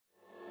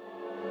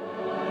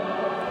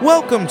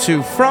Welcome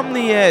to From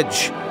the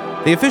Edge,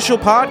 the official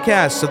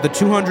podcast of the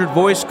 200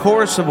 Voice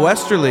Chorus of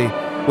Westerly,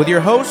 with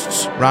your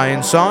hosts,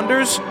 Ryan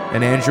Saunders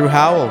and Andrew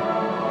Howell.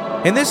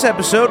 In this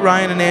episode,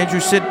 Ryan and Andrew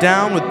sit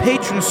down with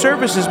Patron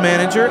Services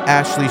Manager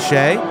Ashley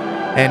Shea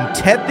and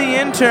Ted the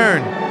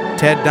Intern,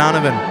 Ted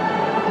Donovan.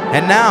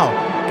 And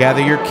now,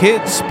 gather your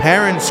kids,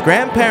 parents,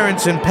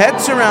 grandparents, and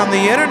pets around the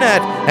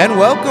internet, and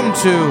welcome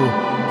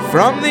to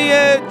From the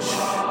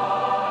Edge.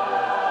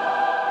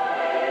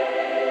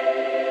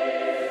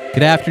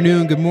 Good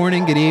afternoon, good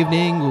morning, good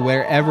evening,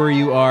 wherever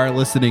you are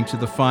listening to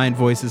the fine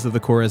voices of the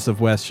Chorus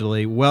of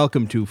Westerly.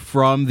 Welcome to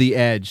From the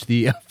Edge,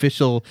 the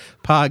official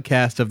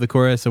podcast of the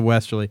Chorus of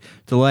Westerly.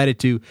 Delighted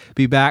to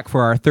be back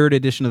for our third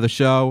edition of the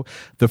show.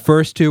 The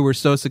first two were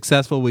so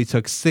successful, we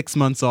took 6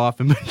 months off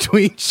in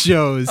between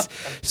shows.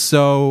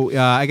 So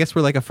I guess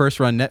we're like a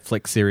first-run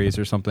Netflix series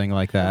or something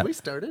like that. Have we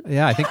started?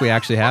 Yeah, I think we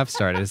actually have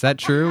started. Is that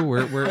true?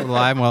 We're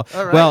live. Well,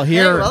 All right. well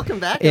here. Hey, welcome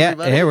back,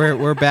 everybody. Yeah,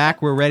 we're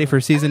back. We're ready for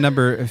season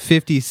number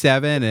 57.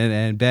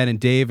 And Ben and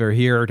Dave are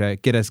here to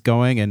get us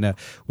going. And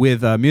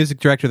with music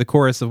director of the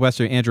Chorus of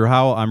Westerly, Andrew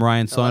Howell, I'm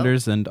Ryan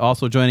Saunders. And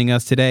also joining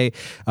us today,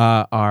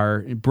 our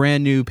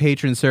brand new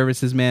patron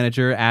services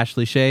manager,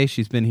 Ashley Shea.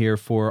 She's been here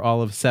for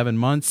all of 7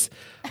 months.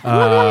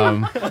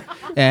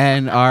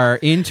 And our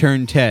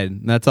intern, Ted.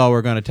 That's all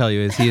we're going to tell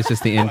you is he is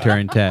just the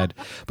intern, Ted.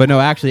 But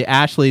no, actually,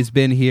 Ashley's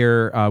been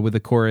here with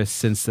the Chorus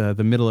since the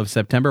middle of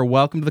September.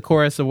 Welcome to the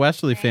Chorus of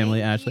Westerly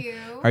family, Ashley. You.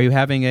 Are you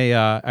having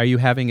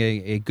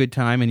a good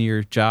time in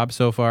your job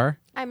so far?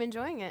 I'm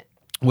enjoying it.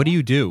 What do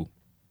you do?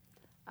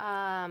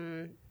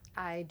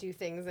 I do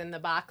things in the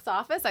box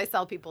office. I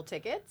sell people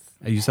tickets.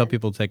 You sell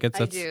people tickets?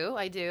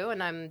 I do,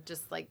 and I'm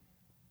just like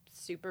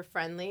super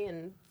friendly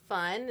and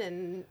fun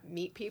and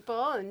meet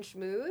people and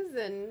schmooze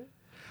and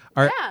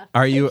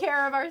take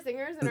care of our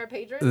singers and our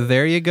patrons.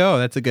 There you go.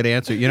 That's a good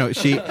answer. You know,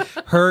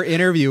 her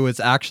interview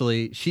was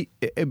actually,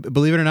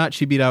 believe it or not,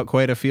 she beat out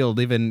quite a field.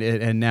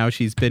 And now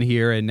she's been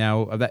here, and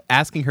now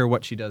asking her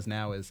what she does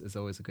now is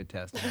always a good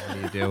test. What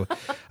do you do?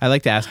 I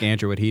like to ask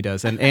Andrew what he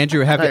does. And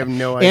Andrew, I have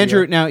no idea.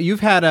 Andrew, now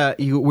you've had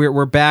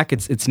we're back.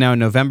 It's now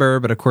November,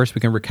 but of course we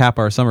can recap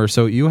our summer.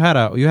 So you had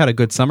a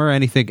good summer.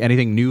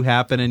 Anything new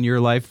happen in your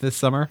life this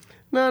summer?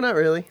 No, not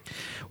really.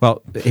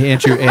 Well,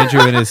 Andrew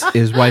and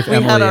his wife We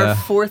Emily had our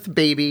fourth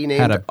baby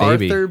named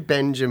baby. Arthur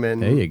Benjamin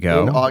There you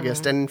go. in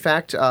August. And in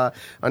fact,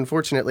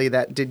 unfortunately,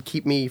 that did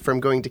keep me from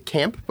going to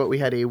camp, but we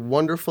had a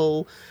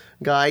wonderful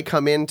guy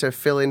come in to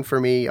fill in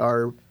for me.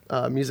 Our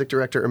music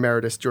director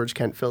emeritus, George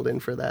Kent, filled in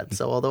for that.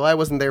 So although I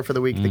wasn't there for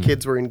the week, the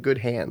kids were in good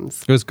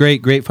hands. It was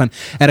great fun.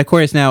 And of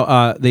course,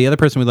 now the other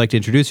person we'd like to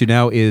introduce you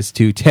now is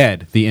to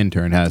Ted, the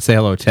intern. Say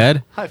hello,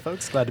 Ted. Hi,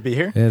 folks. Glad to be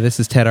here. This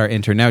is Ted, our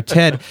intern. Now,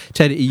 Ted,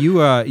 you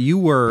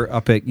were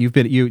up at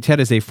Ted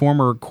is a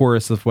former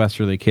Chorus of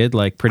Westerly kid,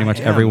 like pretty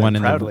much everyone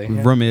in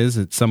the room is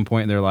at some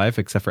point in their life,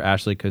 except for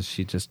Ashley because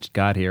she just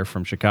got here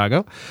from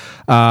Chicago.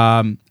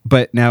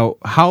 But now,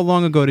 how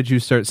long ago did you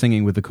start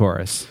singing with the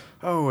Chorus?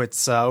 Oh,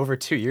 it's over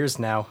 2 years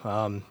now.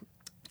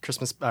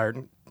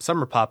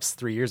 Summer Pops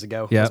 3 years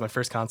ago was my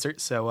first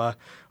concert. So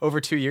over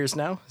 2 years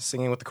now,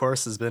 singing with the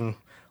Chorus has been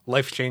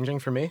life-changing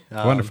for me.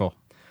 Wonderful.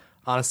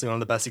 Honestly, one of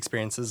the best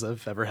experiences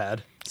I've ever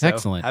had. So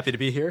Excellent. Happy to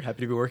be here. Happy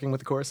to be working with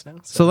the Chorus now.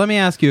 So let me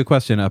ask you a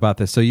question about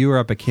this. So you were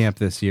up at camp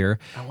this year.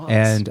 I was.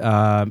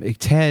 And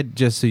Ted,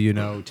 just so you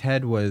know,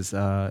 Ted was,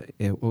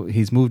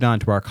 he's moved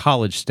on to our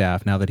college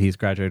staff now that he's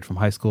graduated from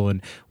high school.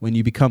 And when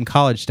you become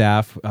college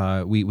staff,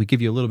 we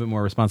give you a little bit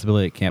more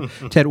responsibility at camp.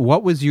 Ted,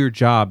 what was your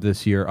job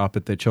this year up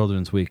at the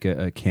Children's Week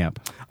at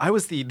camp? I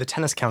was the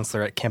tennis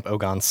counselor at Camp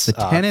Ogons. The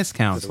tennis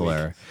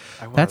counselor.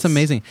 I was. That's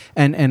amazing.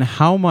 And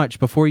how much,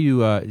 before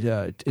you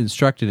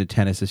instructed at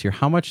tennis this year,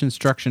 how much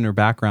instruction or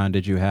background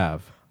did you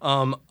have?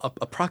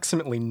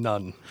 Approximately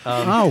none.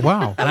 Oh,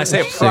 wow. And I say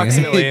Interesting.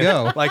 approximately. There you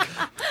go. Like,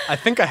 I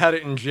think I had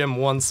it in gym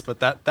once,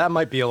 but that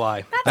might be a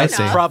lie. That's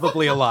I see.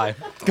 Probably a lie.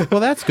 Well,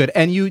 that's good.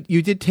 And you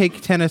did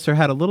take tennis or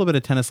had a little bit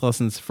of tennis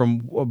lessons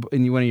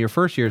in one of your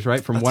first years,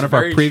 right? From That's one of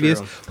our very previous.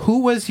 true.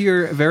 Who was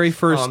your very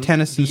first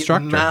tennis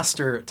instructor?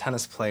 Master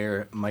tennis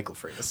player, Michael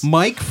Freitas.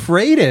 Mike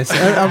Freitas.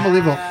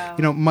 Unbelievable.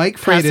 You know, Mike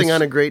Freitas. Passing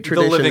on a great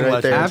tradition living right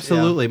legend. there.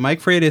 Absolutely. Mike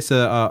Freitas,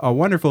 a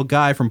wonderful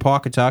guy from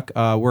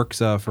Pawcatuck, works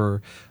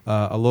for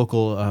a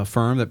local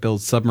firm that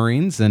builds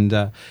submarines,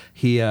 and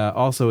he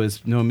also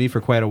has known me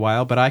for quite a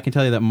while, but I can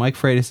tell you that Mike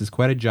Freitas is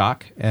quite a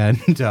jock, and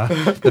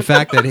the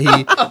fact that he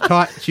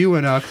taught you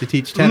enough to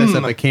teach tennis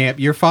up at camp,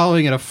 you're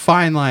following in a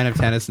fine line of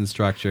tennis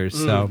instructors,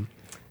 so...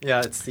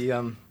 Yeah, it's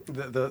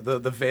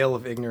the veil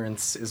of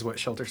ignorance is what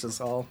shelters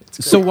us all.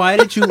 So why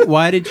did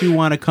you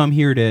want to come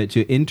here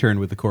to intern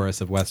with the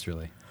Chorus of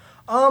Westerly?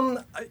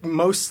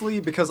 Mostly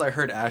because I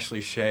heard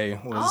Ashley Shea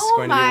was Oh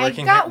going to be my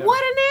working. God!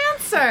 What an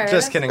answer!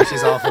 Just kidding.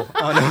 She's awful.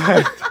 Oh,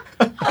 no.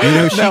 You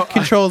know, she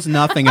controls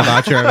nothing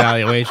about your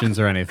evaluations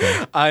or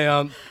anything.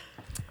 The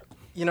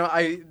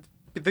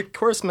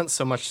chorus meant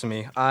so much to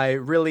me. I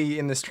really,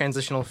 in this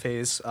transitional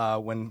phase,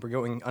 when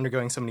we're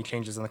undergoing so many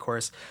changes in the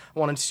chorus, I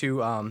wanted to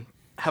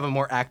have a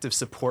more active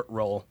support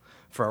role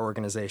for our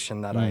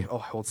organization that I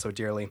hold so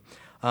dearly.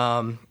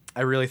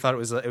 I really thought it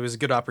was a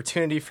good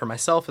opportunity for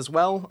myself as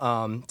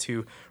well,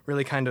 to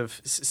really kind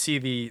of see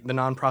the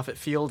nonprofit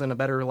field in a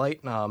better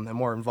light, a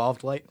more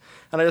involved light.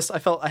 And I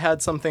felt I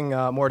had something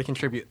more to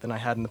contribute than I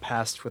had in the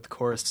past with the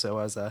chorus, so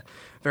I was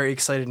very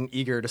excited and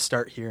eager to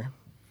start here.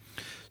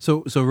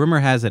 So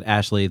rumor has it,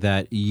 Ashley,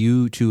 that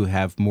you two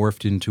have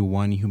morphed into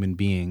one human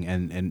being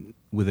and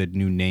with a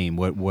new name.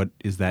 What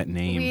is that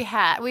name? We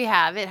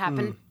have. It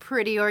happened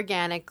pretty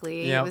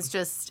organically. Yeah.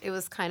 It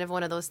was kind of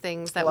one of those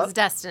things that was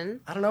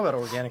destined. I don't know about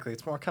organically.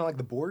 It's more kind of like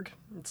the Borg.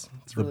 It's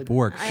the really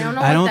Borg. I don't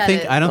know. I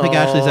don't think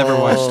Ashley's ever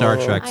watched Star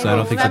Trek, so I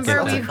don't think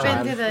she'll get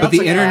that. But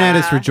the internet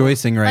is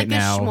rejoicing right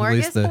now. Like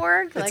a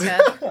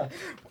smorgasbord?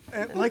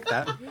 Like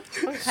that.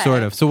 Okay.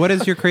 Sort of. So what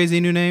is your crazy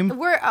new name?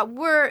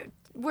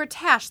 We're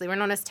Tashley. We're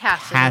known as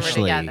Tashley when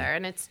we're together,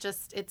 and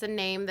it's a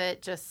name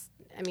that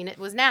it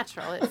was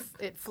natural.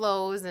 It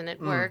flows and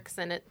it works,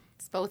 and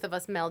it's both of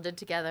us melded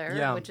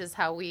together, which is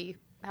how we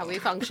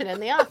function in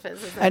the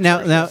office.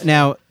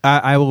 Now,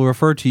 I will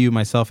refer to you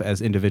myself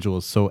as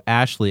individuals. So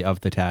Ashley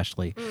of the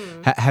Tashley,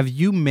 have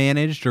you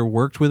managed or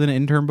worked with an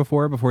intern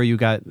before you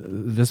got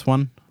this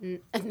one?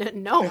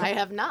 No, I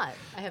have not.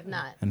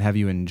 And have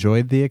you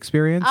enjoyed the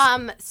experience?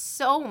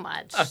 So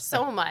much.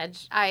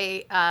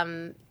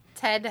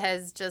 Ted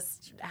has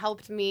just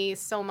helped me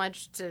so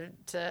much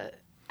to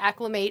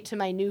acclimate to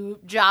my new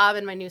job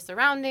and my new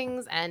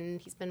surroundings, and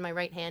he's been my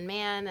right-hand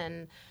man,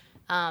 and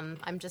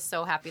I'm just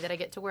so happy that I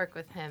get to work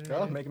with him.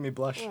 Oh, making me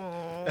blush.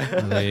 Well,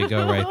 there you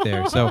go, right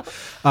there. So,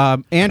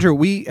 Andrew,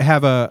 we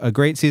have a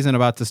great season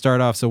about to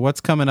start off. So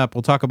what's coming up?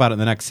 We'll talk about it in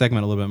the next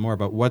segment a little bit more,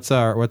 but what's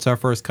our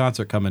first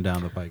concert coming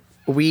down the pike?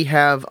 We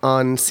have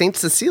on St.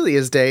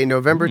 Cecilia's Day,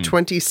 November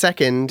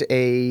 22nd,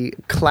 a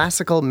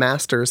classical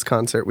masters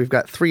concert. We've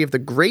got 3 of the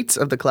greats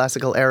of the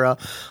classical era,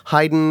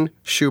 Haydn,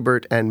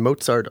 Schubert, and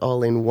Mozart,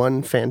 all in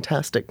one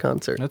fantastic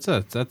concert.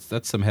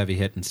 That's some heavy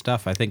hitting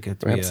stuff. I think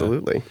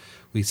absolutely.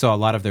 We saw a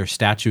lot of their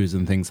statues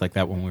and things like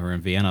that when we were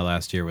in Vienna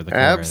last year with the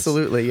chorus.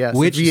 Absolutely, yes.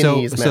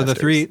 So the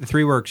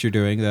three works you're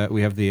doing,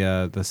 we have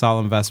the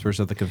Solemn Vespers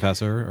of the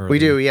Confessor. We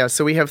do, yeah.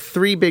 So we have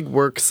 3 big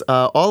works,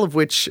 all of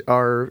which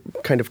are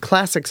kind of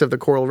classics of the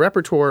choral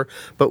repertoire,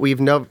 but we've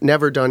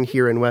never done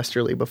here in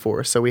Westerly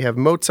before. So we have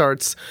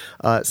Mozart's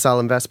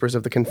Solemn Vespers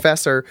of the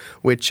Confessor,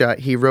 which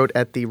he wrote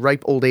at the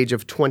ripe old age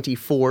of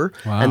 24.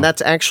 Wow. And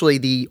that's actually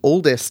the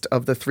oldest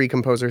of the 3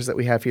 composers that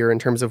we have here in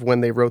terms of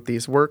when they wrote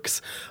these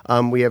works.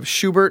 We have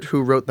Schubert,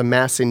 who wrote the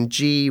Mass in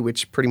G,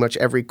 which pretty much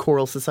every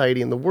choral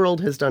society in the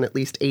world has done at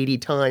least 80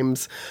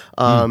 times.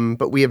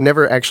 But we have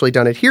never actually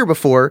done it here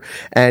before,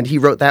 and he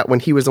wrote that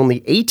when he was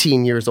only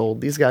 18 years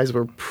old. These guys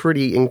were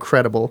pretty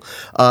incredible.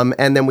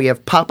 And then we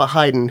have Papa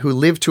Haydn, who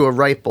lived to a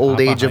ripe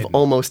old age of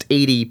almost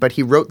 80, but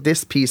he wrote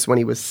this piece when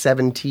he was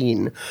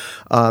 17.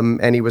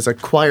 And he was a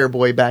choir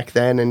boy back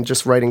then and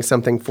just writing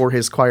something for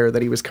his choir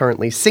that he was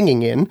currently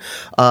singing in.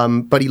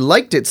 But he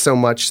liked it so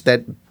much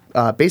that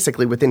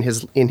basically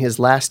in his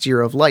last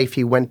year of life,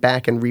 he went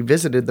back and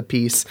revisited the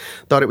piece,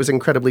 thought it was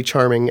incredibly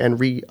charming,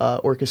 and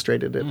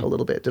orchestrated it a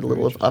little bit, did a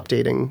little of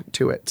updating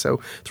to it.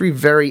 So 3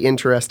 very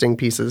interesting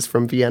pieces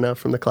from Vienna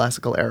from the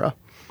classical era.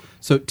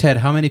 So Ted,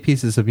 how many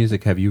pieces of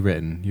music have you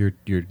written?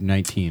 You're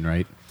 19,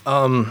 right?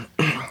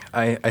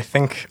 I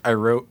think I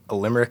wrote a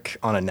limerick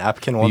on a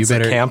napkin once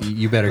at camp.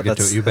 You better get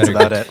to it. That's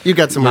about it. You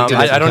got some work to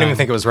do. I don't even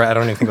think it was right. I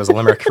don't even think it was a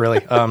limerick,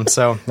 really.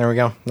 So there we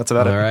go. That's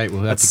about it. All right.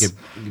 We'll have to get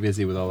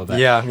busy with all of that.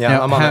 Yeah.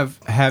 Now,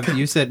 have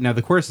you said, now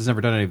the chorus has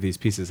never done any of these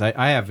pieces.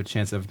 I have a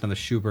chance. I've done the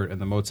Schubert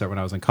and the Mozart when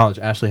I was in college.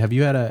 Ashley, have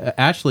you had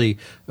Ashley,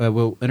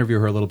 we'll interview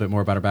her a little bit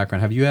more about her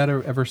background. Have you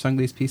ever sung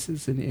these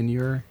pieces in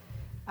your?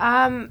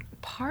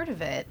 Part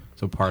of it.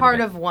 So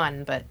part of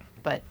one, but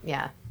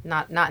yeah.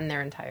 Not in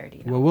their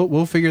entirety. No. Well,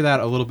 we'll figure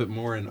that a little bit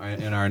more in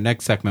our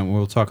next segment.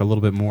 We'll talk a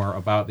little bit more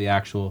about the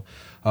actual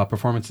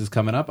performances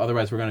coming up.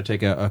 Otherwise, we're going to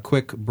take a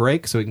quick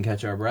break so we can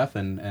catch our breath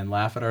and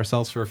laugh at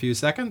ourselves for a few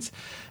seconds.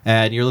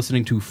 And you're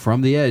listening to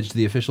From the Edge,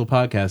 the official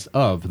podcast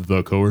of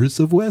The Chorus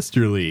of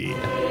Westerly.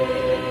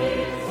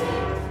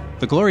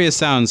 The glorious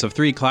sounds of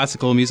 3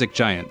 classical music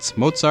giants,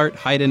 Mozart,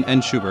 Haydn,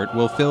 and Schubert,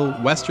 will fill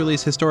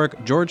Westerly's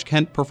historic George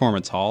Kent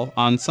Performance Hall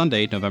on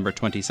Sunday, November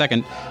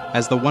 22nd,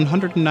 as the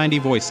 190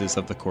 voices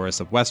of the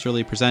Chorus of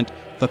Westerly present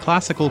The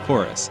Classical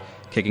Chorus,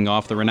 kicking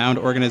off the renowned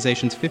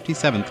organization's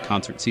 57th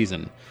concert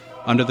season.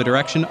 Under the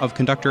direction of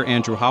conductor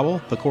Andrew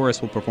Howell, the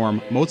chorus will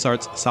perform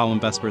Mozart's Solemn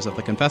Vespers of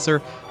the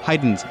Confessor,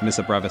 Haydn's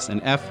Missa Brevis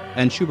in F,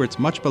 and Schubert's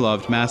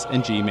much-beloved Mass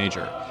in G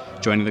major.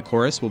 Joining the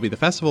chorus will be the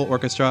festival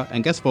orchestra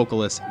and guest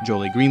vocalists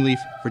Jolie Greenleaf,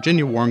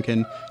 Virginia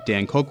Warnken,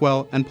 Dan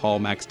Cokwell, and Paul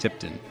Max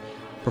Tipton.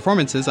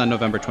 Performances on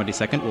November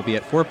 22nd will be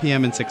at 4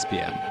 p.m. and 6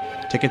 p.m.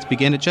 Tickets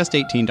begin at just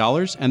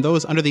 $18, and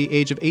those under the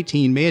age of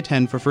 18 may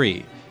attend for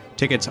free.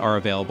 Tickets are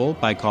available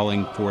by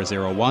calling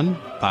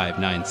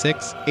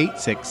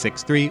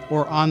 401-596-8663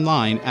 or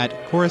online at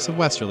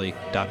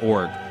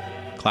chorusofwesterly.org.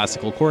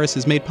 Classical Chorus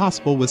is made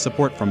possible with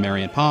support from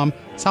Marion Palm,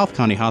 South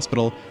County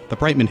Hospital, the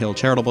Brightman Hill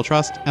Charitable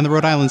Trust, and the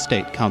Rhode Island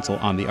State Council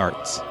on the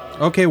Arts.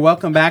 Okay,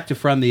 welcome back to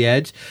From the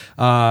Edge.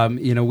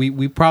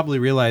 We probably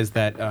realized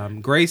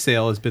that Grey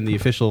Sail has been the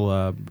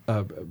official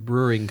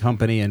brewing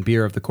company and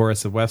beer of the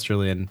Chorus of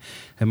Westerly, and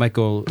it might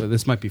go.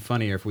 This might be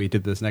funnier if we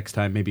did this next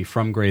time, maybe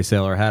from Grey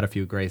Sail or had a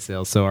few Grey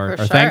Sails. So our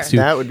thanks to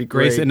that would be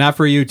great. Not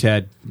for you,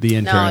 Ted, the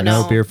intern.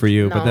 No beer for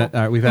you, no.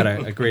 But we've had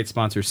a great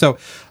sponsor. So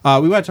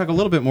we want to talk a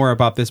little bit more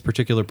about this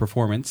particular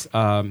performance.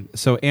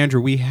 So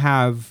Andrew, we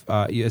have,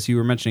 as you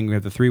were mentioning, we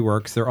have the 3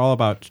 works. They're all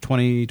about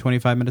 20,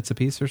 25 minutes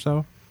apiece or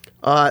so.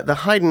 The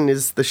Haydn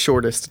is the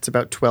shortest. It's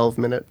about 12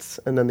 minutes,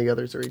 and then the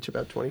others are each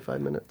about 25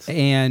 minutes.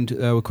 And,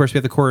 of course, we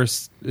have the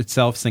chorus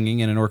itself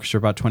singing and an orchestra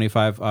about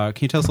 25. Can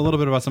you tell us a little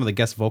bit about some of the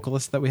guest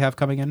vocalists that we have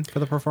coming in for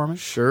the performance?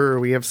 Sure.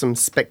 We have some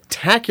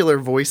spectacular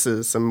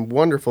voices, some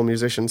wonderful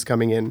musicians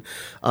coming in.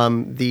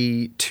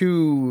 The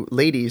 2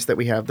 ladies that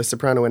we have, the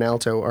soprano and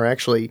alto, are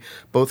actually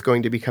both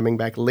going to be coming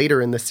back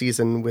later in the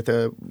season with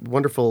a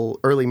wonderful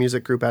early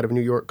music group out of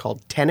New York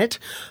called Tenet.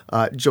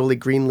 Jolie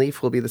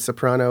Greenleaf will be the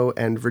soprano,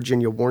 and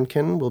Virginia Warnkin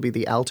will be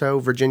the alto.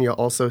 Virginia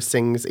also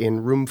sings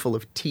in Roomful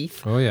of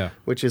Teeth,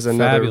 which is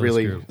another Fabulous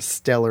really group.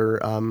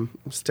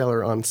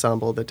 stellar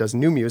ensemble that does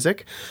new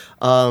music.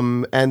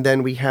 And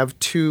then we have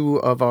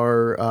 2 of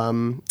our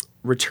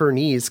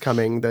returnees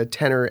coming. The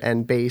tenor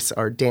and bass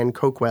are Dan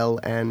Coquell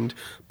and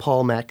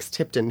Paul Max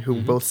Tipton,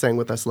 who both sang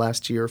with us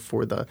last year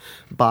for the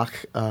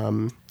Bach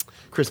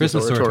Christmas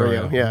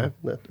Oratorio. Yeah,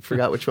 I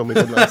forgot which one we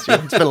did last year.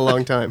 It's been a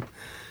long time.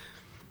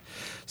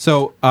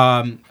 So,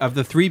 of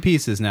the 3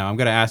 pieces now, I'm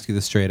going to ask you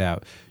this straight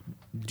out.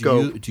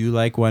 Do you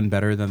like one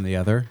better than the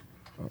other?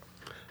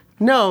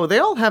 No, they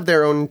all have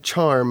their own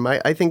charm.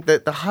 I think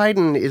that the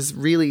Haydn is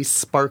really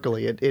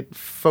sparkly. It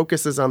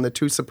focuses on the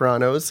 2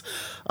 sopranos,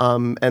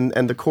 and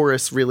the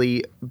chorus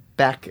really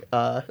back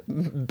up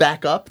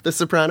the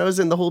sopranos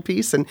in the whole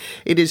piece. And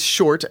it is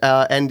short,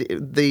 and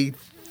they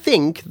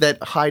think that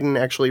Haydn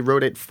actually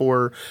wrote it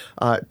for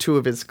 2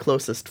 of his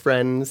closest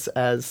friends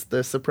as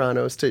the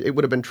sopranos. It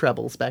would have been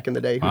trebles back in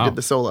the day who did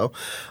the solo.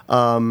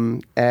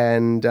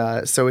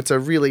 So it's a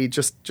really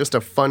just a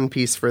fun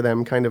piece for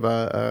them, kind of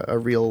a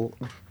real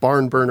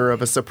barn burner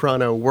of a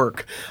soprano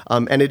work.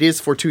 And it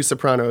is for 2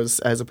 sopranos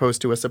as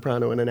opposed to a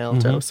soprano and an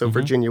alto. So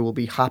Virginia will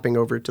be hopping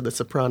over to the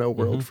soprano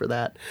world for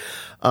that.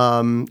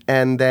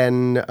 And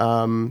then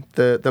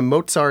the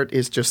Mozart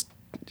is just,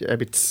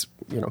 it's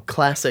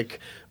classic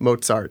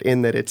Mozart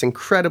in that it's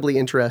incredibly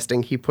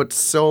interesting. He puts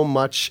so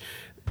much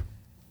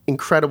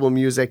incredible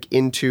music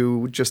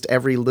into just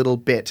every little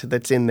bit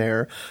that's in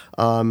there,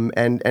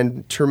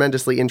 and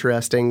tremendously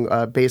interesting,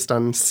 based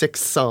on 6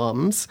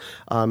 psalms,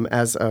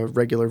 as a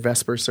regular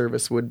Vesper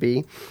service would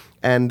be.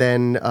 And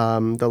then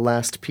the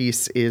last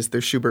piece is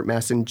the Schubert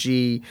Mass in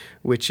G,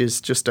 which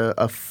is just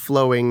a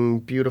flowing,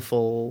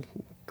 beautiful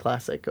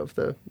classic of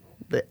the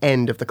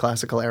end of the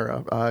classical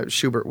era.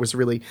 Schubert was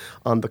really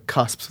on the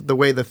cusp. The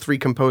way the 3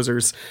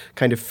 composers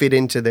kind of fit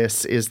into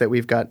this is that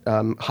we've got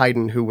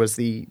Haydn, who was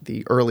the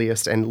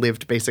earliest and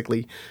lived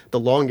basically the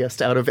longest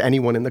out of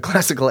anyone in the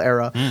classical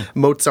era,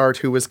 Mozart,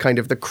 who was kind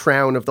of the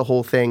crown of the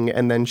whole thing,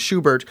 and then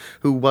Schubert,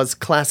 who was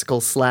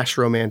classical /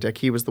 romantic.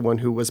 He was the one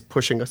who was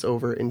pushing us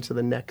over into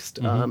the next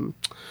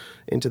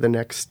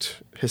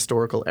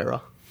historical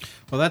era.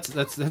 Well,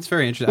 that's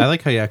very interesting. I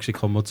like how you actually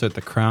call Mozart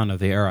the crown of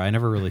the era. I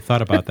never really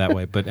thought about that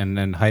way, but and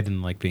then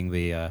Haydn like being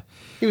the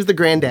he was the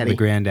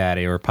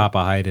granddaddy, or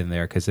Papa Haydn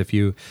there. Because if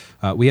you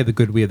we had the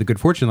good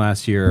fortune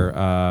last year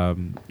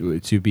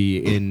to be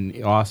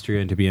in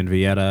Austria and to be in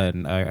Vienna,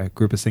 and a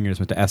group of singers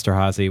went to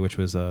Esterhazy, which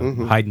was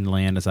Haydn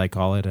land, as I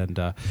call it,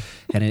 and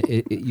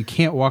you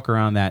can't walk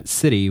around that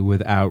city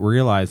without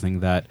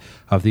realizing that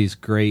of these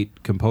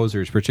great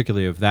composers,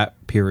 particularly of that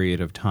period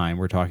of time,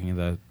 we're talking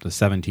the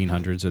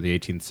 1700s or the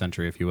 18th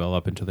century, if you will,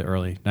 up into the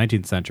early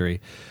 19th century.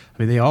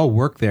 I mean, they all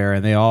worked there,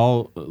 and they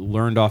all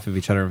learned off of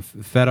each other and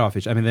fed off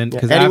each other. I mean,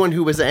 then anyone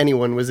who was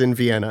anyone was in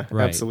Vienna,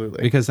 right.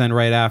 Absolutely. Because then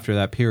right after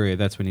that period,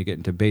 that's when you get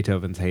into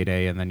Beethoven's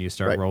heyday, and then you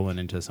start rolling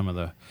into some of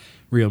the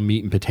real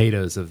meat and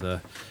potatoes of the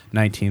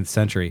 19th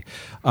century.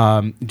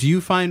 Do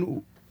you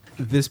find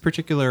this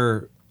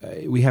particular...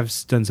 we have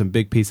done some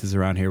big pieces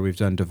around here. We've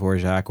done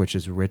Dvorak, which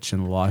is rich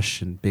and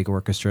lush and big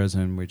orchestras,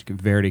 and we've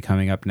Verdi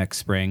coming up next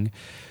spring.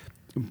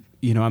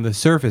 On the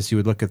surface, you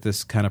would look at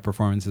this kind of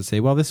performance and say,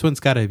 well, this one's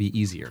got to be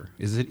easier.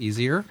 Is it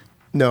easier?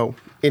 No.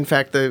 In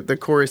fact, the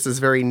chorus is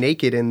very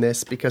naked in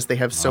this because they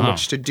have so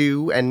much to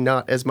do and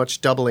not as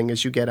much doubling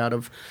as you get out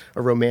of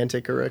a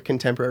romantic or a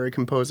contemporary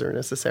composer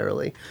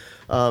necessarily.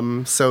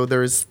 So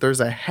there's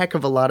a heck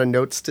of a lot of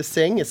notes to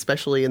sing,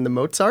 especially in the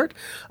Mozart,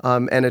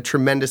 and a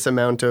tremendous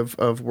amount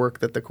of work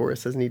that the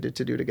chorus has needed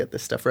to do to get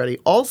this stuff ready.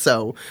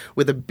 Also,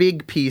 with a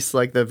big piece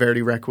like the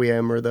Verdi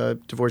Requiem or the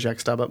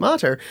Dvorak Stabat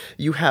Mater,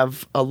 you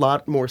have a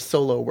lot more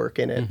solo work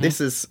in it.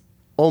 This is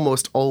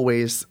almost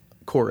always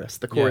chorus.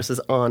 The chorus is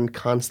on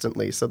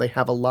constantly, so they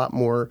have a lot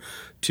more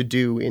to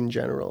do in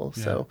general.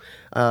 Yeah. So,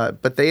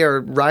 but they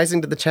are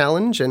rising to the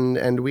challenge,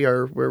 and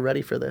we're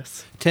ready for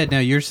this. Ted, now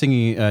you're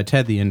singing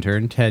Ted the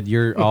Intern. Ted,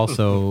 you're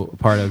also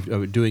part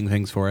of doing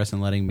things for us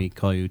and letting me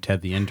call you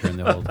Ted the Intern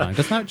the whole time.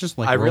 That's not just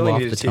like I roll really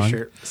off need the a tongue.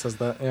 T-shirt that says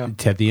that. Yeah.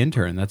 Ted the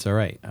Intern. That's all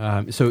right.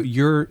 So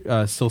you're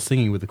still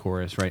singing with the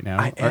chorus right now.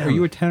 I am. Are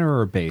you a tenor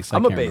or a bass?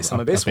 I'm a bass. I'm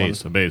a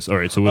bass. A bass. All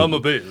right. So I'm a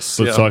bass.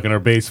 Let's talk in our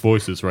bass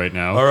voices right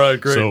now. All right,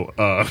 great. So,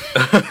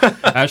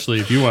 Ashley,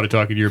 if you want to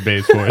talk in your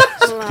bass voice,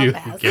 you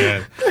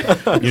can.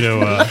 You know,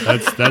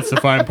 that's the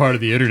fine part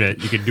of the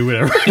internet. You can do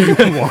whatever you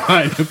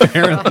want,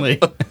 apparently.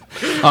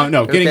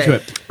 No, getting to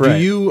it. Right.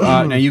 Do you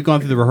now you've gone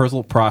through the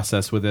rehearsal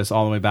process with this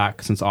all the way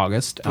back since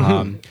August.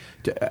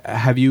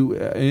 Have you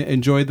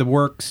enjoyed the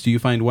works? Do you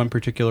find one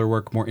particular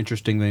work more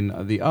interesting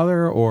than the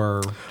other,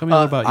 or tell me a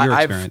little about your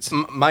experience?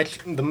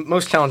 The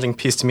most challenging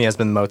piece to me has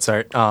been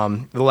Mozart. The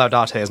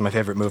Laudate is my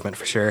favorite movement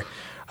for sure.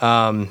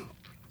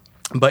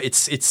 But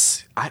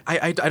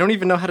I don't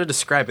even know how to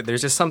describe it.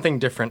 There's just something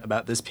different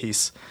about this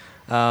piece.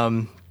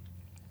 I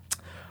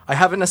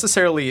haven't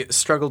necessarily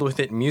struggled with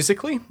it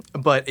musically,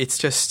 but it's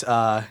just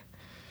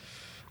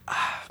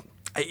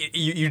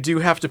you do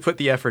have to put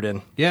the effort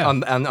in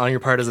on your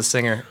part as a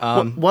singer.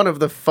 One of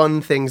the fun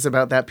things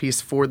about that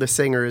piece for the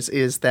singers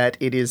is that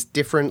it is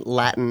different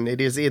Latin. It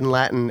is in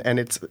Latin, and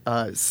it's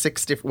 5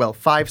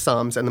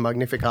 psalms and the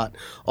Magnificat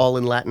all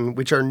in Latin,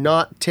 which are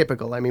not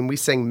typical. I mean, we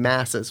sing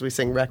masses, we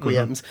sing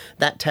requiems.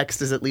 That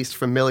text is at least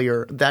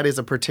familiar. That is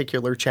a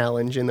particular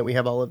challenge in that we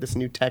have all of this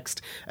new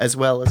text as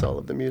well as all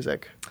of the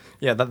music.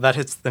 Yeah, that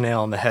hits the nail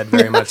on the head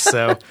very much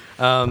so.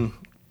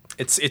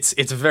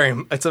 It's a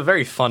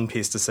very fun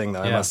piece to sing,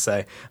 though. I must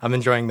say, I'm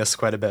enjoying this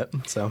quite a bit.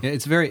 So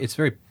it's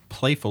very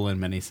playful in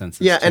many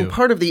senses. Yeah, too. and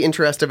part of the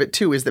interest of it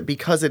too is that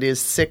because it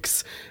is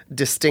 6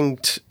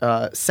 distinct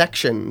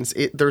sections,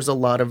 there's a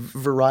lot of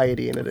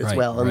variety in it as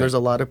well, and there's a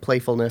lot of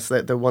playfulness.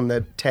 That the one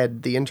that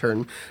Ted the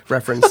Intern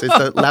referenced is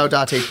the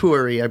Laudate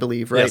Pueri, I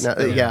believe, right?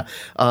 Yes.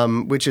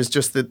 Which is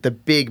just the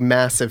big,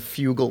 massive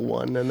fugal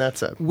one, and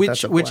that's a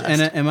blast.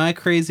 And am I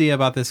crazy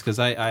about this? Because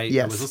I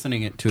was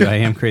listening to it. I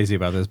am crazy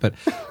about this, but.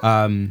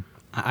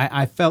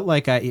 I felt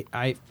like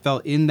I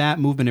felt in that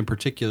movement in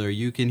particular,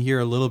 you can hear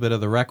a little bit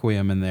of the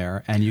Requiem in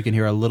there, and you can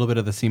hear a little bit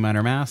of the C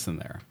minor Mass in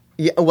there.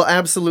 Yeah, well,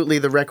 absolutely.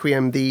 The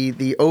Requiem,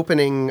 the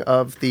opening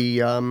of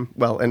the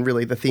and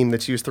really the theme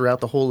that's used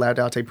throughout the whole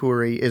Laudate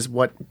Pueri is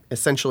what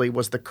essentially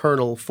was the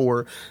kernel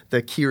for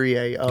the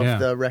Kyrie of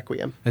the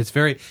Requiem. It's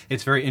very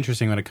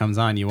interesting when it comes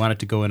on. You want it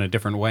to go in a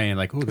different way, and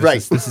like, oh,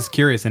 this is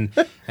curious, and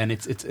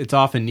it's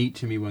often neat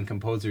to me when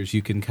composers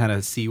you can kind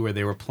of see where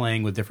they were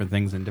playing with different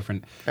things and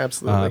different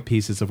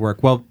pieces of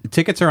work. Well,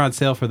 tickets are on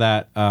sale for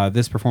that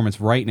this performance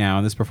right now,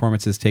 and this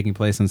performance is taking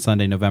place on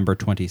Sunday, November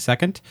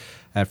 22nd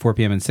at 4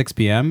 p.m. and 6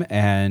 p.m.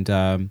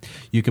 And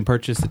you can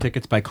purchase the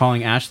tickets by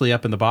calling Ashley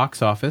up in the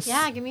box office.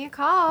 Yeah, give me a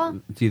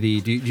call. Do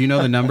you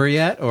know the number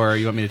yet, or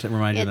you want me to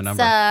remind you of the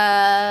number?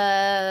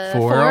 It's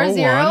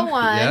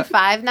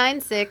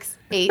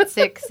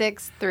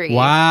 401-596-8663.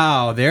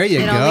 Wow, there you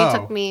go. It only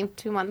took me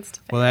 2 months to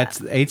figure Well, that's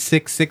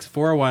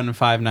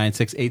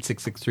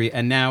 866-401-596-8663.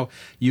 And now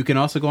you can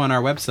also go on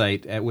our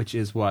website, which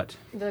is what?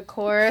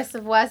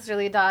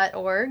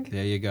 thechorusofwesterly.org.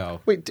 There you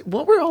go. Wait,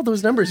 what were all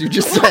those numbers you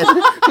just said?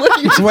 What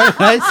did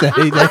I say?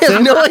 I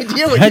have no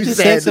idea what you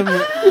said.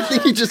 I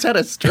think you just had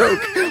a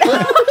stroke.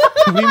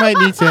 We might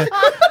need to.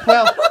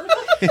 Well,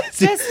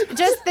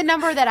 just the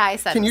number that I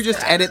said. Can you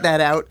just edit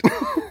that out?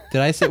 Did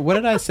I say? What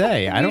did I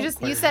say?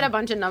 You said a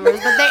bunch of numbers,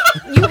 but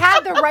you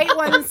had the right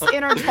ones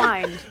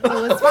intertwined. It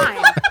was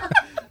fine.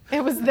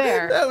 It was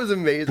there. That was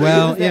amazing.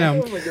 Well,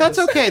 that's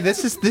okay.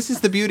 This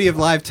is the beauty of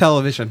live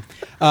television.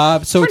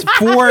 So it's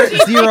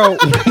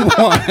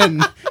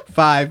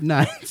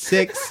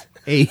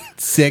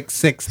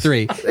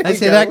 401-596-8663. Did I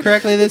say that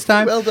correctly this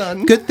time? Well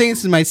done. Good thing this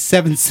is my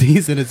 7th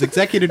season as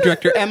executive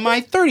director and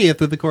my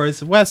 30th with the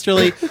Chorus of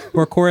Westerly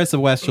or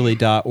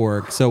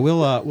chorusofwesterly.org. So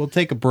we'll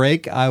take a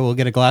break. I will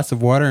get a glass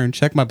of water and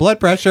check my blood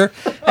pressure,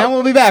 and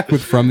we'll be back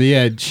with From the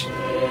Edge.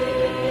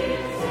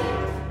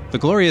 The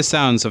glorious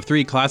sounds of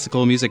 3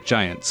 classical music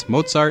giants,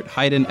 Mozart,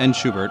 Haydn, and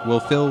Schubert, will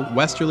fill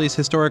Westerly's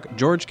historic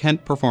George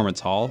Kent Performance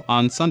Hall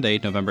on Sunday,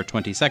 November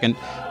 22nd,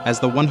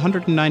 as the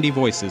 190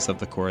 voices of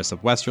the Chorus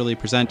of Westerly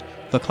present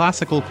The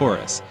Classical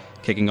Chorus,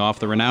 kicking off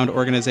the renowned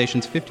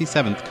organization's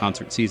 57th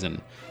concert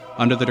season.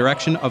 Under the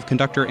direction of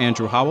conductor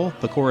Andrew Howell,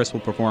 the chorus will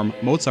perform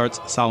Mozart's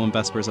Solemn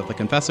Vespers of the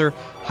Confessor,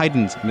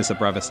 Haydn's Missa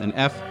Brevis in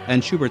F,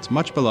 and Schubert's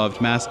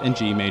much-beloved Mass in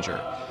G major.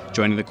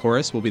 Joining the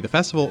chorus will be the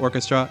festival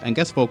orchestra and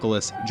guest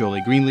vocalists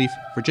Jolie Greenleaf,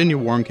 Virginia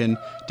Warnken,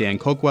 Dan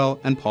Cokwell,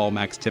 and Paul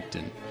Max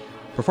Tipton.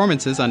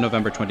 Performances on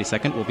November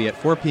 22nd will be at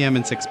 4 p.m.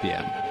 and 6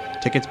 p.m.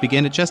 Tickets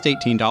begin at just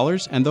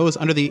 $18, and those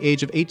under the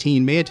age of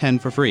 18 may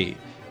attend for free.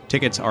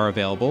 Tickets are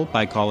available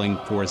by calling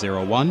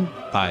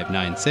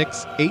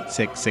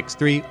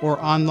 401-596-8663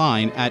 or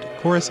online at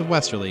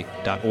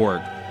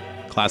chorusofwesterly.org.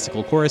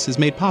 Classical Chorus is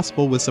made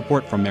possible with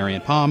support from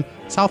Marion Palm,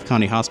 South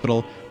County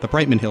Hospital, the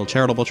Brightman Hill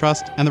Charitable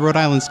Trust, and the Rhode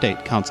Island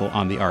State Council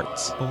on the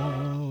Arts.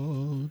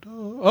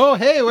 Oh,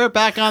 hey, we're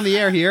back on the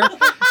air here.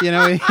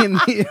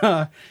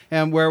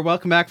 And we're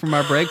welcome back from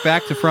our break,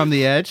 back to From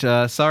the Edge.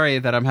 Sorry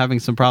that I'm having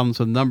some problems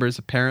with numbers,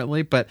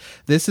 apparently, but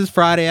this is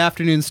Friday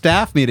afternoon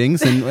staff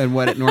meetings and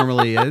what it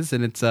normally is,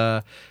 and it's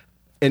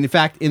and in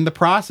fact, in the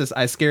process,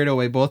 I scared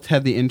away both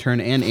Ted the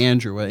intern and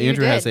Andrew.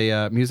 Andrew has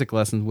a music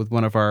lesson with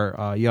one of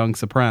our young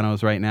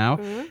sopranos right now,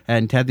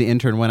 and Ted the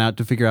intern went out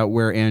to figure out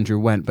where Andrew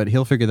went, but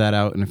he'll figure that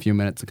out in a few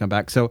minutes to come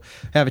back. So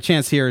I have a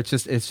chance here. It's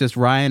just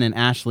Ryan and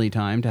Ashley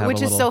time to have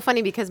Which is so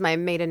funny because my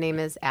maiden name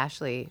is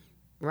Ashley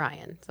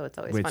Ryan, so it's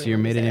always funny. Wait, so your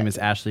maiden name is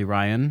Ashley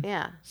Ryan?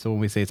 Yeah. So when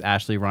we say it's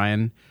Ashley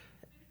Ryan,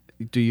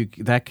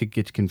 that could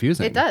get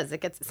confusing. It does. It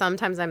gets.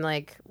 Sometimes I'm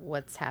like,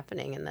 what's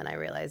happening? And then I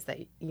realize that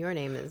your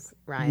name is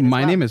Ryan.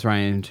 My name is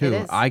Ryan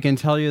too. I can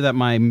tell you that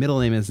my middle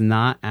name is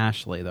not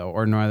Ashley though,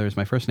 or neither is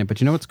my first name.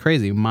 But you know what's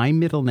crazy? My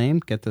middle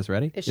name, get this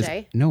ready, is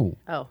Shay? No,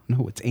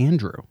 it's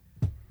Andrew.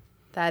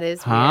 That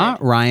is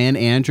weird. Ryan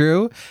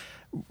Andrew.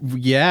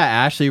 Yeah,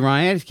 Ashley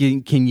Ryan.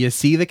 Can you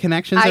see the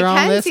connections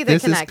around this? I can see the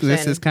connection.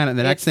 This is kind of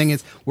the next thing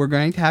is we're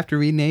going to have to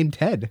rename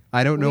Ted.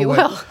 I don't know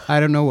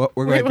what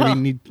we're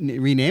going to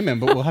rename him,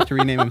 but we'll have to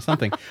rename him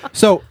something.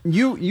 So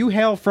you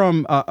hail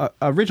from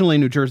originally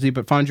New Jersey,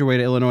 but found your way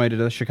to Illinois, to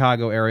the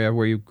Chicago area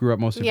where you grew up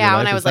most of your life. Yeah,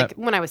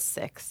 when I was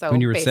 6. So when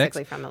you were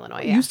basically 6? From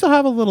Illinois. Yeah. You still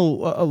have a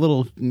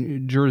little New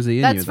Jersey in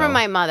you. That's from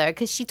my mother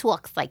because she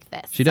talks like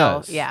this. She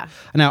does. Yeah.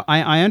 Now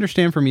I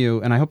understand from you,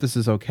 and I hope this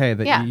is okay,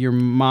 that your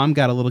mom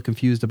got a little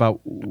confused about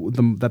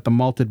that the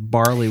malted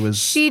barley was.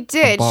 She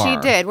did.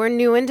 We're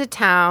new into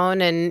town,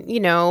 and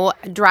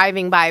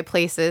driving by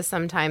places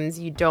sometimes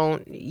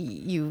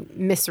you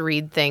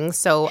misread things.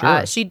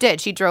 So she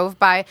did. She drove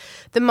by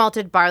the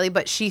malted barley,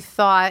 but she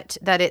thought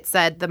that it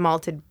said the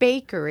malted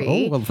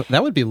bakery. Oh, well,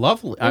 that would be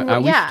lovely.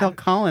 We should tell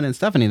Colin and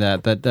Stephanie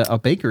that a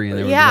bakery in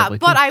there would be lovely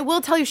but too. I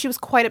will tell you, she was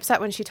quite upset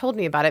when she told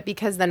me about it,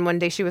 because then one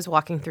day she was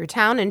walking through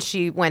town and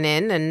she went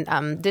in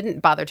and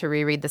didn't bother to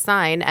reread the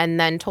sign, and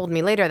then told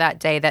me later that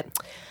day that,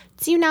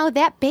 do you know,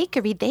 that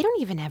bakery, they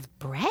don't even have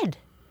bread.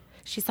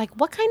 She's like,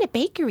 what kind of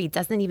bakery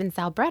doesn't even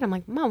sell bread? I'm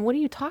like, Mom, what are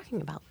you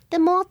talking about? The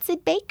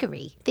malted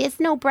bakery.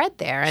 There's no bread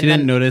there. And she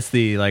didn't notice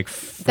the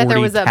 40 that there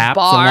was a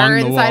bar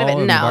inside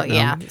of it. No,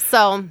 yeah.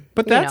 So,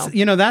 but that's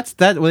that's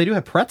that. Well, they do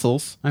have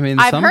pretzels. I mean,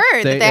 I've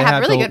heard that they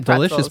have really good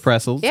pretzels. Delicious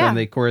pretzels. Yeah. And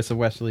the Chorus of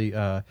Westerly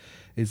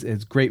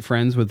is great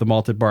friends with the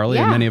malted barley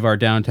and many of our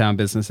downtown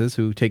businesses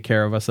who take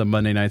care of us on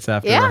Monday nights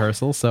after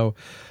rehearsal. So.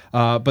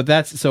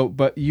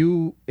 But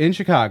you in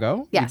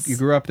Chicago, yes, you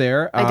grew up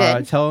there. I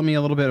did. Tell me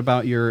a little bit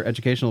about your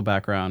educational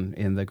background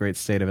in the great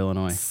state of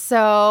Illinois.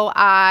 So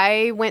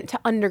I went to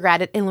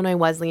undergrad at Illinois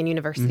Wesleyan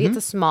University. It's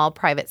a small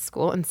private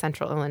school in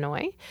central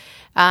Illinois.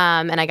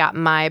 And I got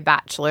my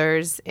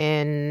bachelor's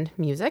in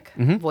music,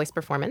 voice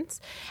performance.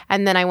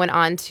 And then I went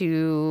on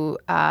to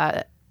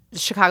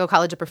Chicago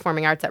College of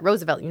Performing Arts at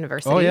Roosevelt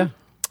University.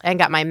 And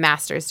got my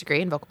master's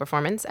degree in vocal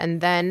performance. And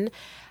then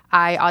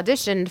I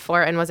auditioned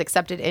for and was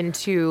accepted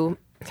into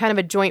kind of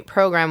a joint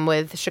program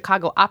with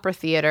Chicago Opera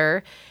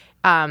Theater,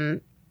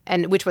 and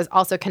which was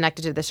also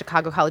connected to the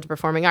Chicago College of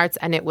Performing Arts,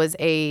 and it was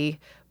a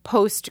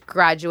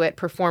postgraduate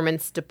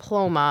performance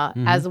diploma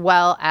as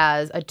well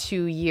as a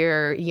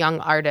 2-year young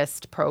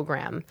artist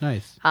program.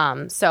 Nice.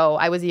 So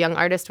I was a young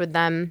artist with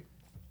them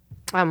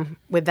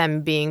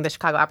being the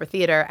Chicago Opera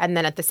Theater. And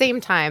then at the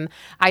same time,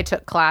 I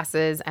took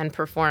classes and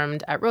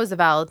performed at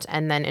Roosevelt,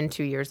 and then in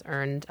 2 years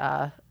earned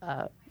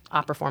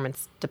a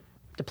performance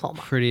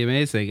diploma. Pretty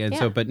amazing. And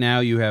so, but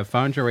now you have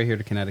found your way here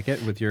to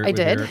Connecticut with your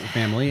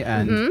family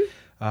and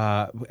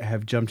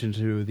have jumped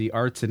into the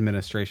arts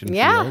administration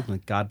field.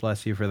 And God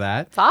bless you for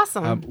that. It's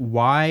awesome.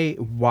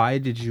 Why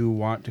did you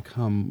want to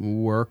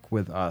come work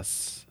with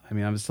us? I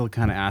mean, I'm still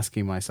kind of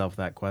asking myself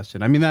that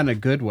question. I mean, not in a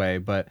good way,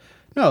 but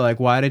no,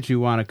 why did you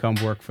want to come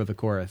work for the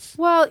chorus?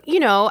 Well,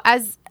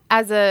 as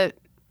a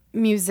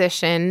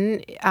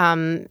musician,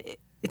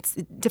 it's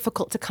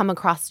difficult to come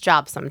across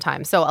jobs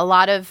sometimes. So a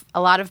lot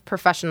of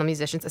professional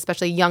musicians,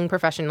 especially young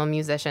professional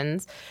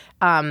musicians,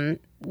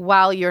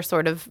 while you're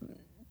sort of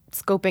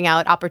scoping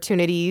out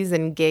opportunities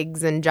and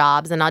gigs and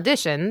jobs and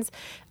auditions,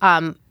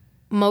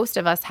 most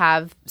of us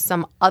have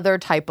some other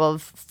type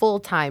of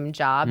full-time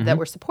job that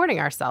we're supporting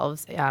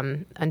ourselves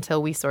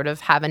until we sort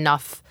of have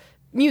enough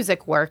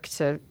music work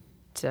to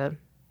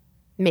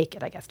make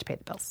it, I guess, to pay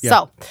the bills.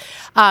 Yeah.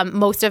 So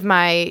most of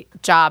my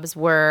jobs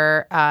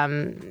were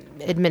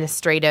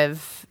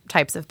administrative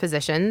types of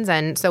positions.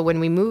 And so when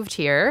we moved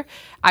here,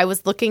 I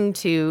was looking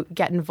to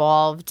get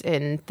involved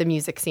in the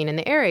music scene in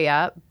the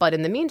area. But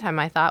in the meantime,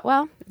 I thought,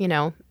 well,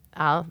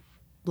 I'll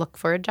look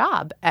for a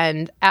job.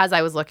 And as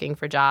I was looking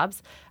for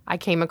jobs, I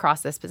came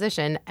across this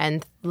position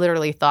and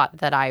literally thought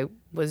that I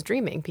was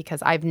dreaming,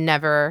 because I've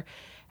never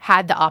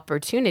had the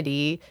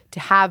opportunity to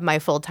have my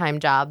full-time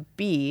job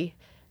be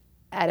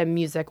at a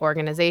music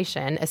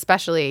organization,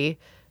 especially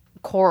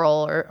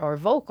choral or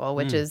vocal,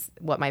 which is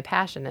what my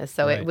passion is.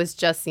 So it was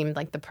just seemed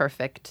like the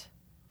perfect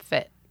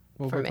fit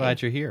Well, for we're me.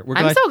 glad you're here.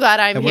 I'm so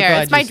glad I'm here.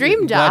 It's my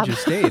dream job. Glad you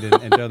stayed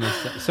and done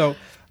this. So,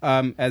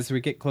 as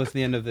we get close to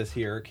the end of this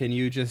here, can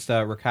you just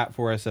recap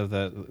for us of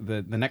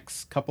the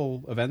next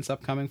couple events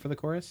upcoming for the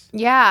chorus?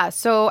 Yeah.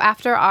 So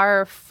after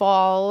our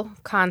fall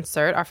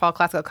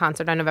classical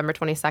concert on November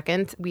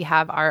 22nd, we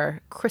have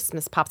our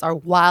Christmas Pops, our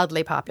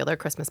wildly popular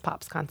Christmas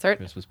Pops concert.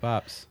 Christmas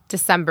Pops.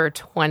 December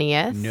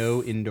 20th.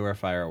 No indoor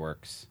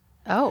fireworks.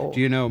 Oh. Do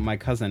you know my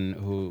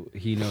cousin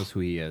he knows who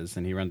he is,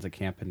 and he runs a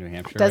camp in New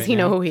Hampshire? Does right he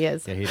know now? who he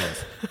is? Yeah, he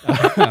does.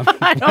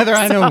 Whether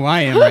I know who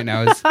I am right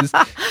now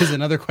is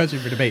another question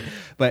for debate.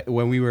 But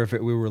when we were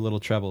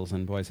little trebles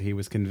and boys, he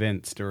was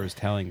convinced, or was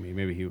telling me,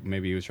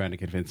 maybe he was trying to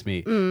convince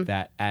me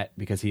that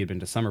because he had been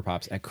to Summer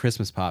Pops, at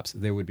Christmas Pops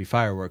there would be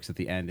fireworks at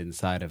the end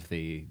inside of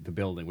the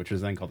building, which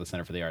was then called the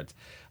Center for the Arts.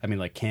 I mean,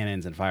 like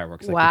cannons and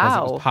fireworks. Like, wow. Because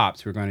it was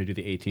Pops, we were going to do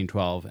the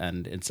 1812,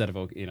 and instead of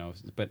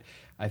but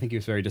I think he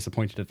was very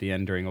disappointed at the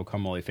end during O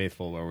Come All Ye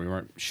Faithful, where we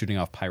weren't shooting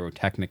off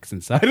pyrotechnics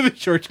inside of the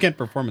George Kent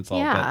Performance Hall.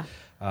 Yeah.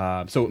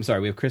 So I'm sorry,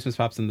 we have Christmas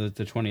Pops on the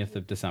 20th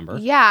of December.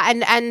 Yeah,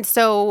 and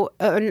so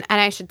and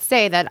I should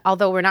say that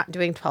although we're not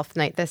doing 12th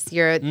Night this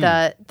year,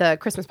 the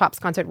Christmas Pops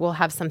concert will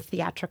have some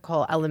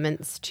theatrical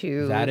elements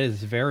to. That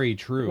is very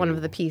true. One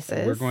of the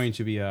pieces. We're going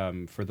to be,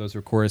 for those who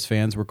are chorus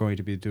fans, we're going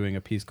to be doing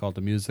a piece called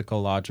The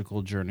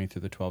Musicological Journey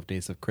Through the 12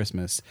 Days of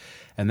Christmas.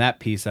 And that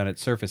piece on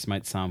its surface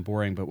might sound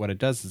boring, but what it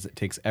does is it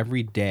takes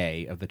every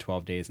day of the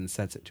 12 days and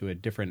sets it to a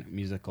different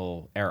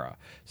musical era.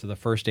 So the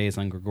first day is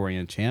on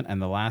Gregorian chant,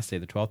 and the last day,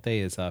 the 12th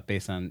day, is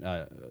based on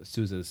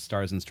Sousa's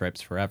Stars and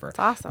Stripes Forever. That's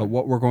awesome. But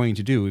what we're going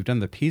to do, we've done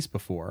the piece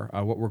before,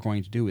 what we're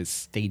going to do is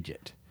stage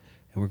it.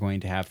 And we're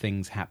going to have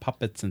things,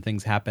 puppets and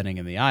things happening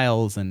in the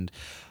aisles, and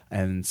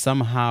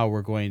somehow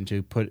we're going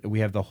to we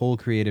have the whole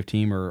creative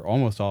team, or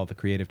almost all the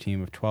creative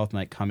team of 12th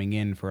Night coming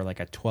in for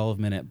like a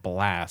 12-minute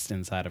blast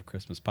inside of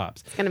Christmas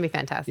Pops. It's going to be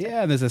fantastic.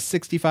 Yeah, and there's a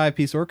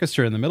 65-piece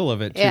orchestra in the middle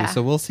of it, too. Yeah.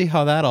 So we'll see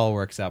how that all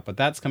works out. But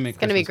that's coming. It's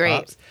going to be great.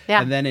 Pops.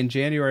 Yeah. And then in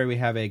January, we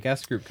have a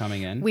guest group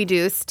coming in. We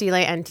do Stile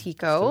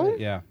Antico.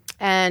 Yeah.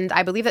 And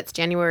I believe that's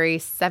January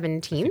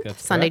 17th,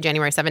 Sunday, correct.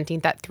 January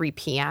 17th at 3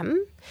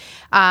 p.m.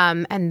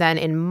 And then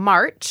in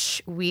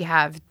March, we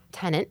have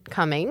Tennant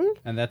coming.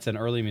 And that's an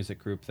early music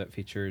group that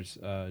features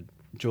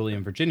Julie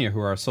and Virginia, who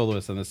are our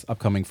soloists in this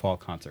upcoming fall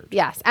concert.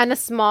 Yes, and a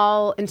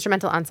small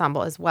instrumental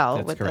ensemble as well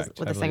That's with correct.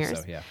 the I believe singers.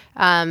 so, yeah.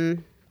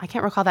 I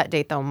can't recall that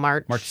date though.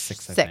 March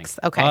 6th, I think.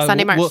 Okay,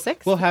 Sunday, March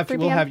 6th. We'll have 3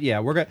 we're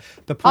p.m.? going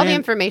the plan, All the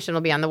information will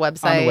be on the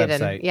website.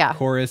 And, yeah.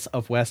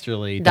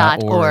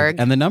 chorusofwesterly.org.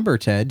 And the number,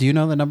 Ted, do you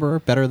know the number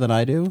better than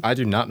I do? I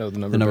do not know the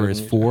number. The number better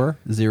is than you.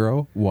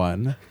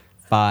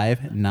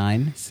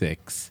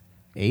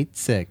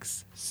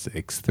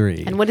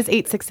 401-596-8663. And what does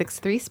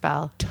 8663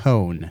 spell?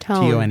 Tone.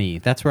 Tone. T-O-N-E.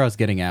 That's where I was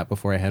getting at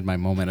before I had my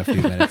moment a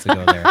few minutes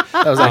ago there.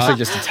 That was actually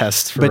just a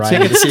test for But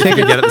Ryan to see if he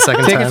could get it the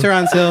second tickets time. are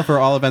on sale for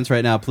all events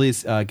right now.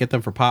 Please get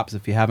them for Pops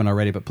if you haven't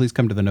already, but please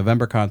come to the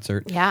November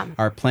concert. Yeah.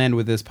 Our plan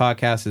with this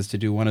podcast is to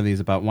do one of these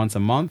about once a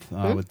month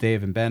with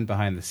Dave and Ben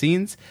behind the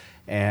scenes.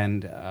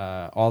 And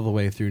all the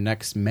way through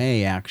next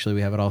May, actually,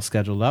 we have it all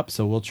scheduled up.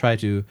 So we'll try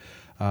to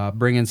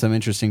bring in some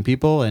interesting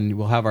people, and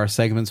we'll have our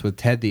segments with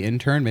Ted the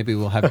intern. Maybe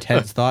we'll have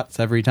Ted's thoughts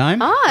every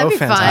time. Oh, that'd be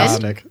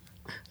fantastic.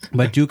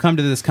 But do come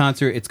to this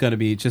concert. It's going to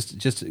be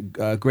just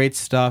great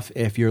stuff.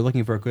 If you're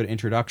looking for a good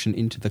introduction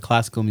into the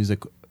classical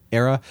music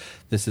era,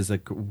 this is a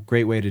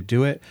great way to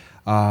do it.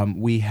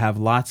 We have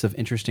lots of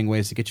interesting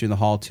ways to get you in the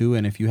hall, too.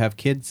 And if you have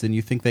kids and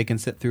you think they can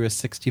sit through a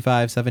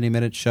 65,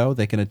 70-minute show,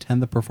 they can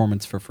attend the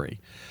performance for free.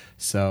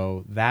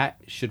 So that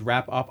should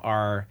wrap up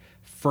our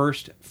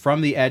first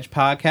From the Edge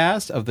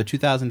podcast of the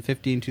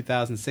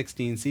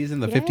 2015-2016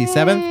 season, the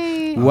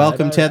 57th.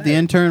 Welcome, Ted the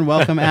intern.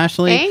 Welcome,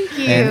 Ashley. Thank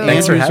you. And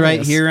Thanks for Andrew's having right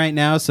us. here, right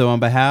now. So on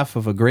behalf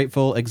of a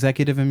grateful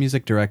executive and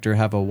music director,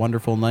 have a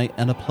wonderful night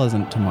and a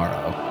pleasant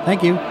tomorrow.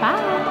 Thank you.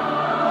 Bye.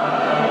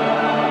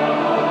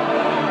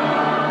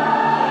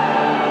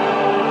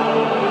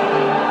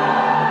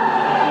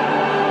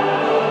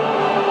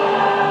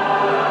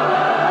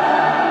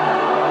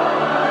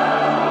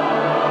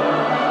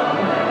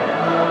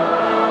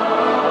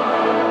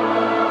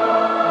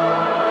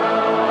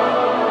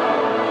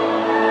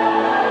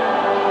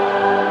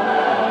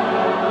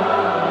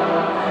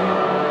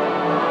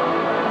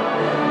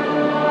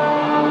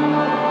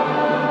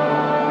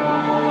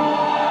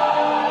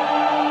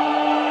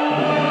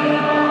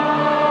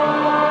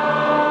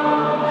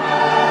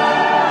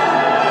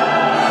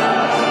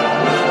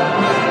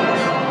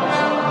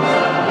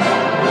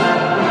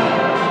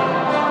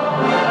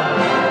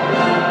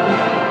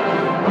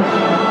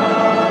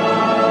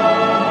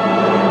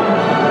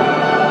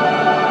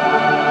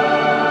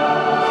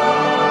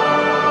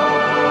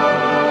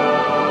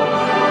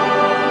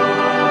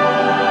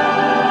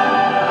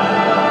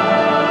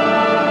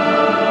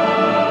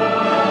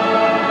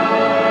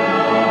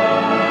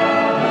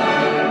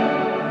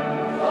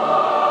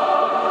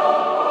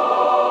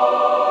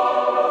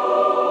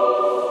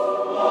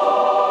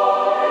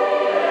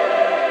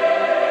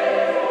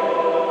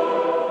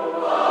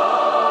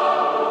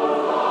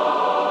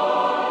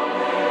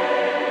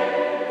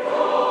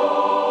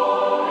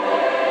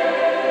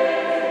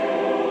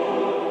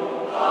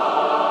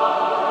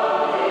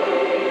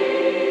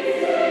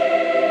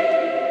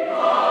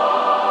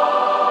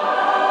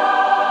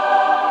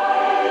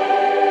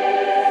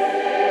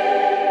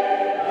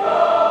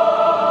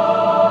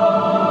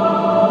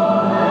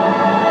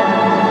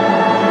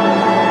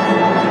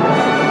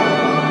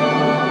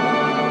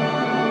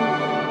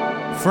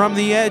 From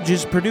the Edge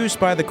is produced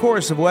by the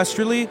Chorus of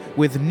Westerly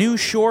with New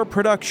Shore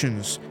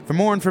Productions. For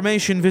more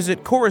information,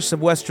 visit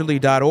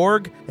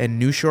chorusofwesterly.org and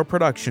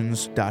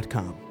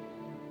newshoreproductions.com.